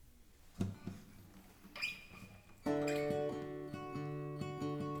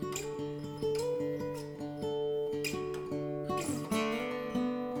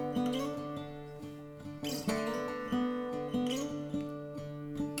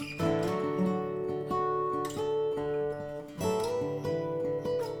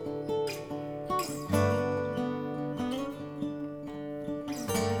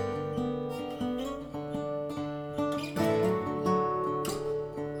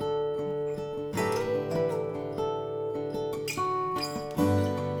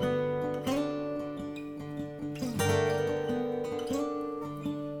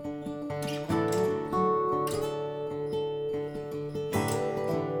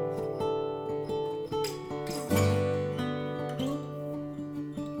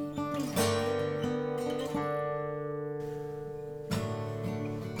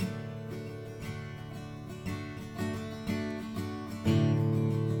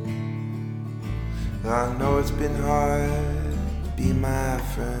Though I know it's been hard to be my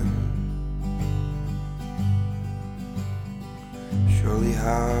friend, surely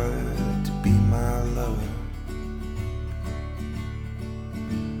hard to be my lover.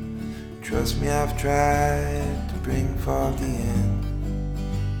 Trust me, I've tried to bring forth the end,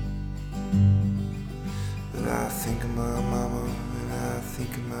 but I think of my mama and I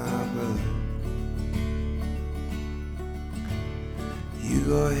think of my brother. You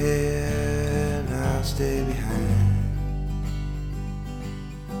go ahead and I'll stay behind.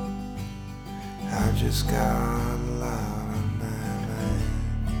 I just got a lot on my mind.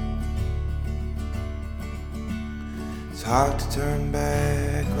 It's hard to turn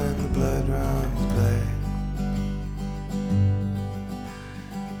back when the blood runs black.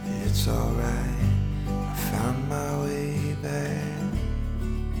 It's alright, I found my way back.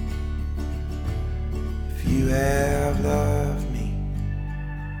 If you have loved me,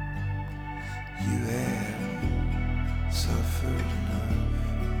 you have suffered enough.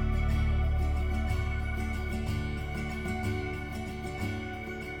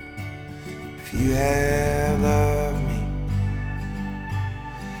 If you have loved me,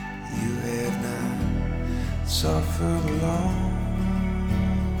 you have not suffered alone.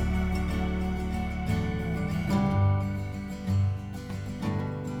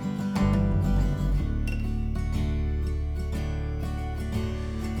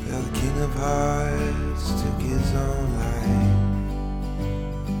 Well, the King of Hearts took his own life,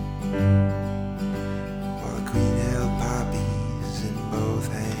 while the Queen held poppies in both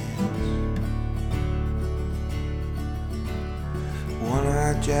hands.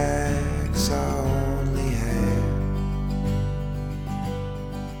 One-eyed Jack saw only half,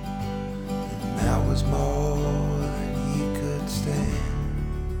 and that was more than he could stand.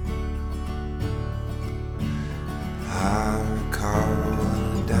 I recall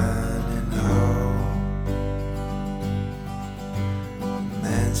a dining hall, a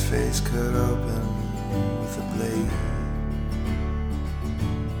man's face cut open with a blade,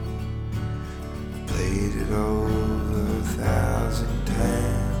 played it over 1,000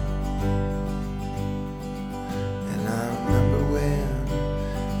 times. And I remember when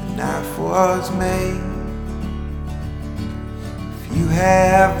the knife was made. If you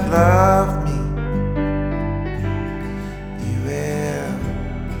have loved me, you have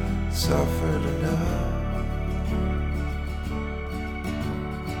suffered enough.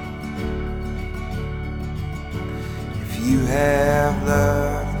 If you have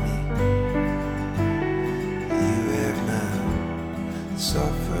loved me, you have not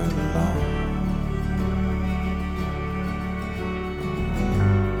suffered alone.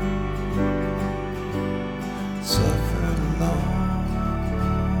 Suffered alone.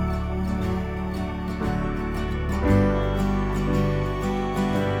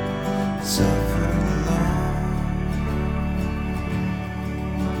 Suffered